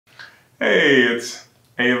Hey, it's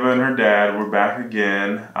Ava and her dad. We're back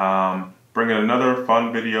again, bringing another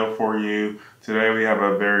fun video for you. Today we have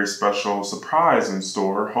a very special surprise in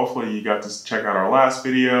store. Hopefully you got to check out our last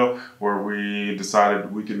video where we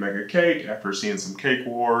decided we could make a cake after seeing some Cake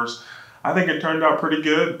Wars. I think it turned out pretty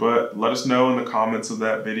good, but let us know in the comments of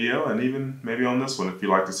that video and even maybe on this one if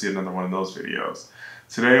you'd like to see another one of those videos.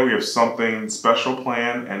 Today we have something special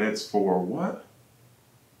planned, and it's for what?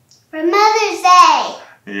 For Mother's Day!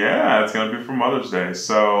 Yeah, it's going to be for Mother's Day.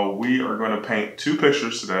 So we are going to paint two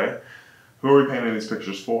pictures today. Who are we painting these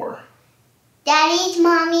pictures for? Daddy's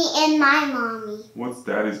mommy and my mommy. What's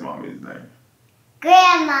Daddy's mommy's name?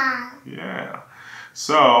 Grandma. Yeah.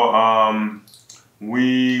 So,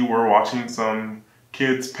 we were watching some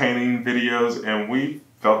kids painting videos, and we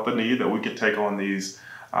felt the need that we could take on these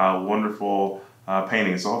wonderful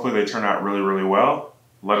paintings. So hopefully they turn out really, really well.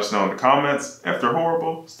 Let us know in the comments. If they're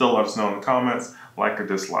horrible, still let us know in the comments, like or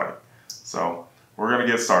dislike. So we're gonna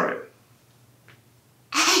get started.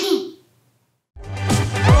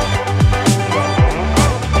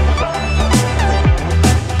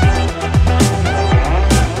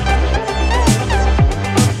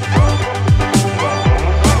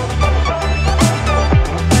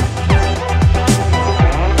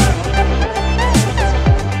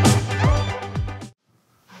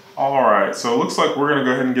 So it looks like we're gonna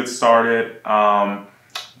go ahead and get started.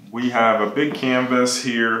 We have a big canvas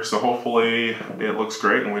here, so hopefully it looks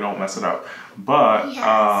great and we don't mess it up. But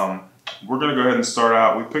yes. We're gonna go ahead and start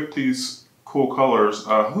out. We picked these cool colors.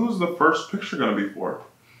 Who's the first picture gonna be for?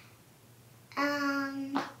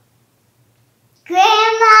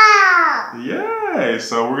 Grandma! Yay!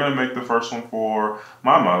 So we're gonna make the first one for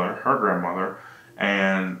my mother, her grandmother.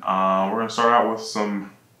 And we're gonna start out with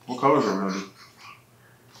some, what colors are we gonna do?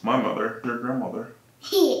 My mother, your grandmother.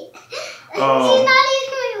 She's not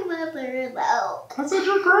even my mother, though. I said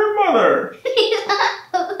your grandmother.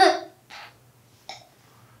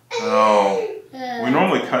 Oh, we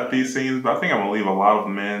normally cut these scenes, but I think I'm gonna leave a lot of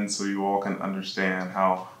them in so you all can understand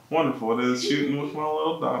how wonderful it is shooting with my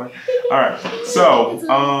little daughter. All right, so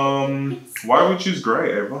why do we choose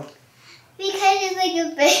gray, Ava? Because it's like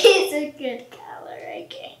a basic good color. I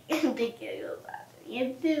can't think of it.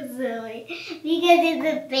 It's too silly. Because it's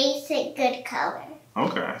a basic good color.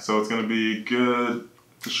 Okay, so it's going to be good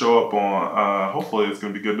to show up on, hopefully it's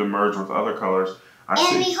going to be good to merge with other colors.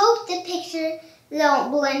 We hope the picture don't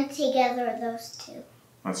blend together, those two.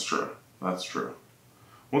 That's true. That's true.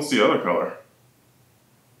 What's the other color?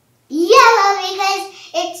 Yellow, because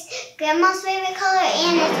it's Grandma's favorite color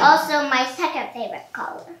and it's also my second favorite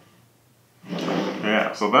color.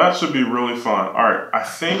 Yeah, so that should be really fun. All right, I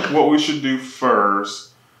think what we should do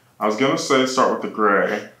first, I was going to say start with the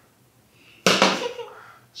gray.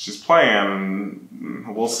 She's playing,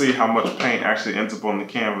 and we'll see how much paint actually ends up on the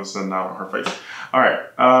canvas and not on her face. All right,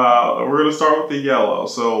 we're going to start with the yellow.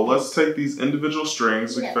 So let's take these individual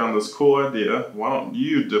strings. We found this cool idea. Why don't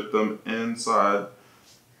you dip them inside?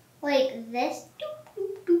 Like this?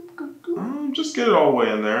 Just get it all the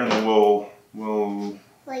way in there, and then we'll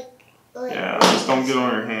yeah, just don't get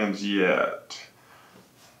on your hands yet.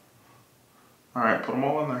 All right, put them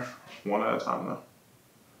all in there, one at a time though.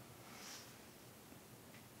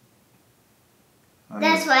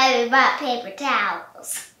 That's why we bought paper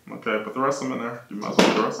towels. Okay, put the rest of them in there. You might as well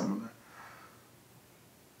put the rest of them in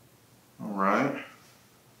there. All right.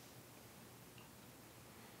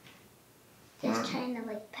 Just trying to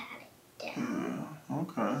like pat it down. Yeah,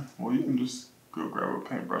 okay. Well, you can just go grab a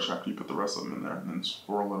paintbrush after you put the rest of them in there and then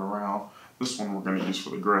swirl it around. This one we're going to use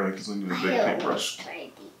for the gray because we need a big paintbrush. Try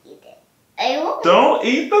to eat it. I won't. Don't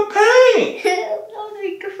eat the paint!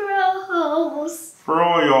 Gross. For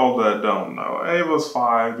all y'all that don't know, Ava's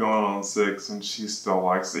 5 going on 6 and she still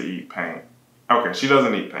likes to eat paint. Okay, she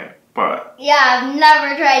doesn't eat paint, but... Yeah, I've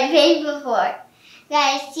never tried paint before.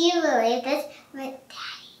 Guys, do you believe this? But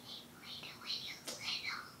Daddy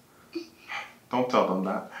little. Don't tell them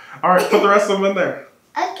that. Alright, put the rest of them in there.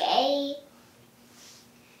 Okay.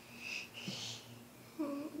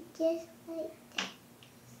 Just like that.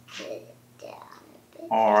 Put it down a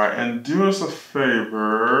bit. Alright, and do us a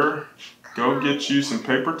favor. Go get you some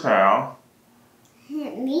paper towel.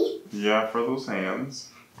 Me? Yeah, for those hands.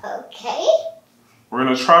 Okay. We're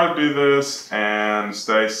going to try to do this and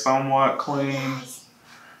stay somewhat clean.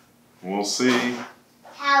 We'll see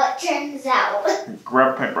how it turns out.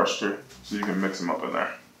 Grab a paintbrush too, so you can mix them up in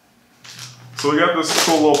there. So we got this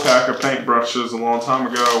cool little pack of paintbrushes a long time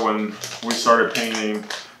ago when we started painting.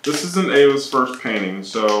 This isn't Ava's first painting,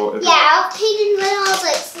 so... Yeah, I was painting when I was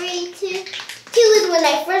like 3, 2. 2 is when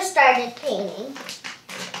I first started painting.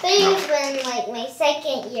 3 is when like my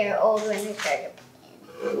 2nd year old when I started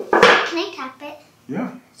painting. Can I tap it?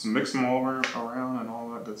 Yeah, so mix them all around and all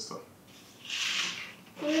that good stuff.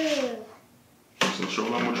 Ooh. So show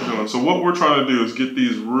them what you're doing. So what we're trying to do is get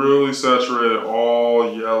these really saturated,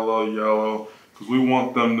 all yellow, because we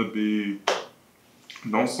want them to be,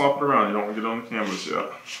 don't slop it around, you don't want to get on the canvas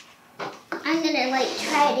yet. I'm gonna like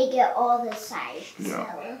try to get all the sides Yeah.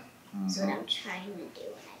 yellow. That's what I'm trying to do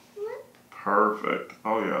when I flip. Perfect.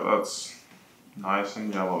 Oh yeah, that's nice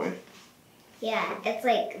and yellowy. Yeah, it's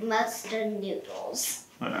like mustard noodles.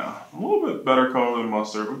 Yeah, a little bit better color than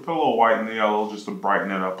mustard. We put a little white in the yellow just to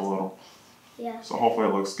brighten it up a little. Yeah. So hopefully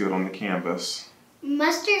it looks good on the canvas.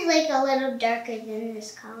 Mustard's like a little darker than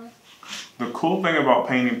this color. The cool thing about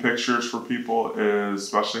painting pictures for people is,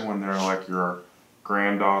 especially when they're like your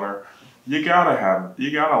granddaughter, you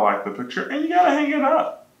gotta like the picture and you gotta hang it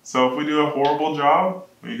up. So if we do a horrible job,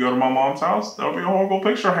 when you go to my mom's house, there'll be a horrible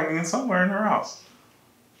picture hanging somewhere in her house.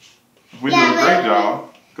 If we do a great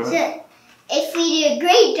job, go ahead. So if we do a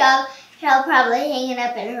great job, she'll probably hang it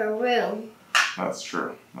up in her room. That's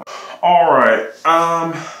true. All right.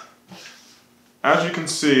 As you can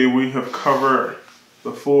see, we have covered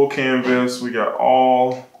the full canvas. We got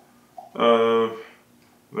all of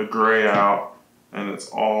the gray out, and it's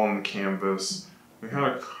all on the canvas. We had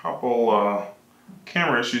a couple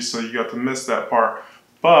camera issues, so you got to miss that part.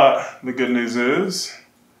 But the good news is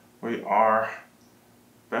we are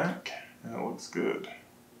back, and it looks good.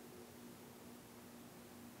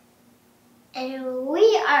 And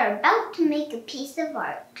we are about to make a piece of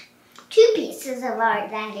art. 2 pieces of art,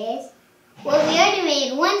 that is. Well, we already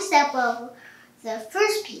made one step of the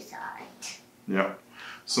first piece of art. Yep.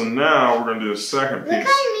 So now we're gonna do the second piece.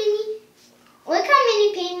 Look how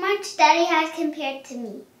many paint marks Daddy has compared to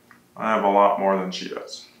me. I have a lot more than she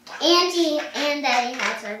does. And Daddy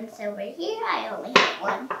has one, so over here I only have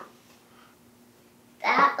one.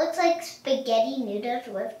 That looks like spaghetti noodles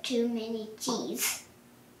with too many cheese.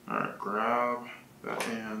 Alright, grab that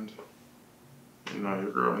hand. And now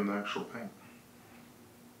you're grabbing the actual paint.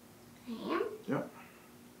 I am? Yep.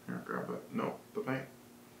 Here, grab it. No, the paint.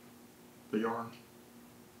 The yarn.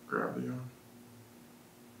 Grab the yarn.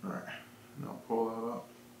 Alright, now pull that up.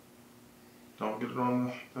 Don't get it on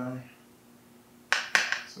the thing.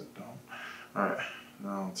 So don't. Alright,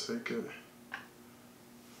 now take it.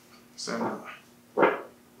 Send it. You're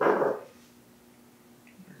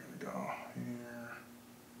gonna go here,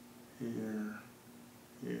 here,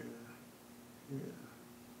 here, here,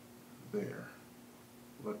 there.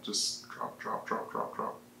 Let just drop.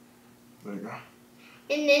 There you go.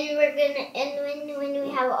 And then we're gonna, and when we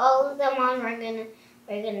have all of them on,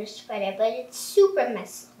 we're gonna spread it, but it's super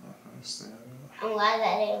messy. Stand up. I'm glad that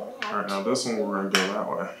I only have Alright, now 2. this one we're gonna go that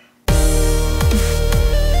way.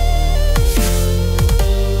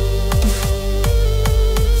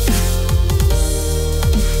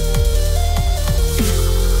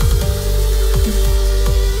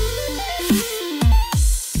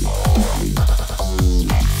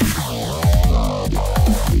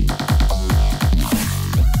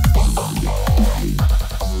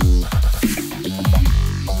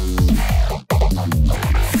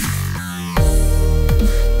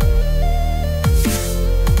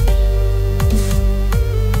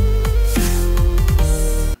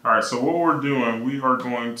 Alright, so what we're doing, we are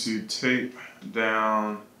going to tape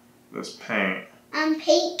down this paint.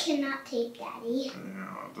 Paint cannot tape, Daddy.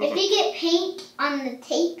 Yeah, If you get paint on the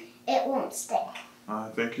tape, it won't stick. I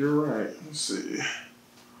think you're right. Let's see.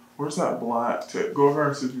 Where's that black tip? Go over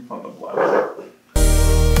and see if you found the black tip.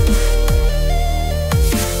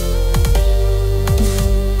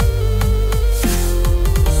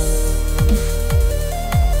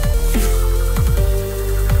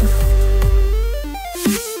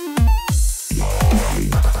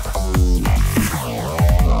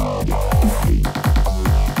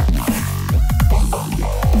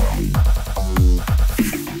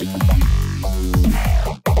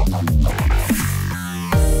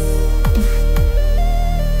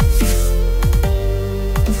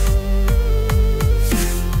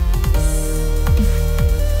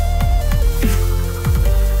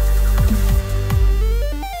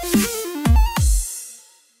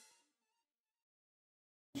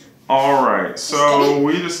 Alright, so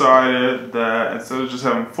we decided that instead of just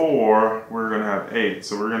having 4, we're going to have 8.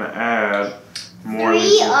 So we're going to add more 3 of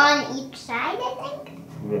these. on each side, I think.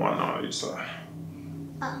 1 on each side.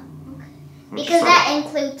 Oh, okay. Which Because side? that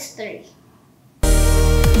includes 3.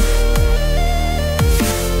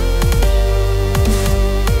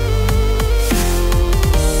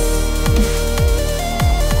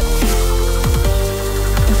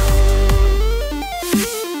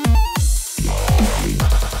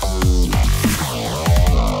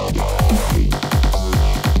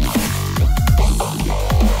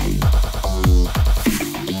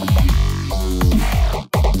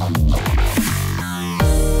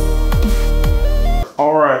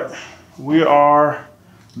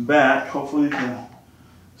 back. Hopefully you can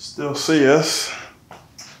still see us.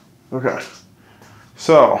 Okay.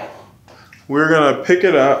 So we're gonna pick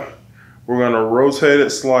it up. We're gonna rotate it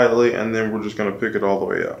slightly, and then we're just gonna pick it all the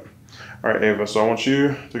way up. All right, Ava, so I want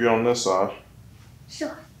you to get on this side.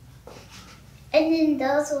 Sure. And then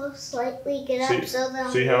those will slightly get up so they'll...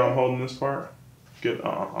 See how I'm holding this part? Get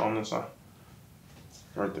on this side.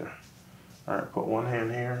 Right there. All right, put one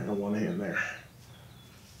hand here and one hand there.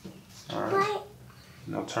 All right. What?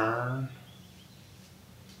 Now turn.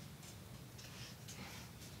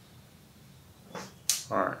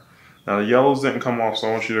 All right. Now the yellows didn't come off, so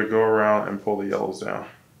I want you to go around and pull the yellows down.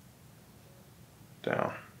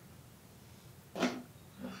 Down.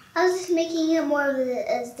 I was just making it more of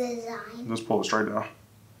a design. Just pull it straight down.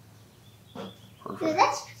 Perfect. Dude,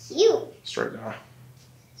 that's cute. Straight down.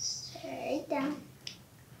 Straight down.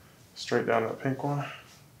 Straight down that pink one.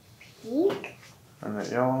 Pink. And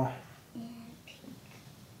that yellow. And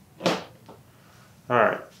pink. All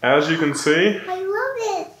right. As you can see, I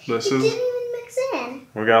love it. This it is- didn't even mix in.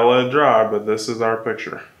 we gotta let it dry, but this is our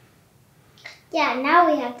picture. Yeah,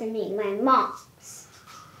 now we have to make my mom's.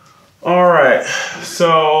 All right,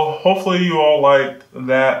 so hopefully you all liked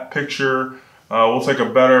that picture. We'll take a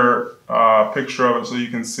better picture of it so you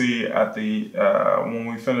can see at the when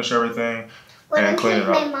we finish everything Well, and I'm clean it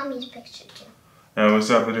taking up. my mommy's picture too. And we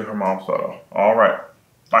still have to do her mom's photo. All right,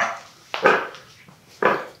 bye.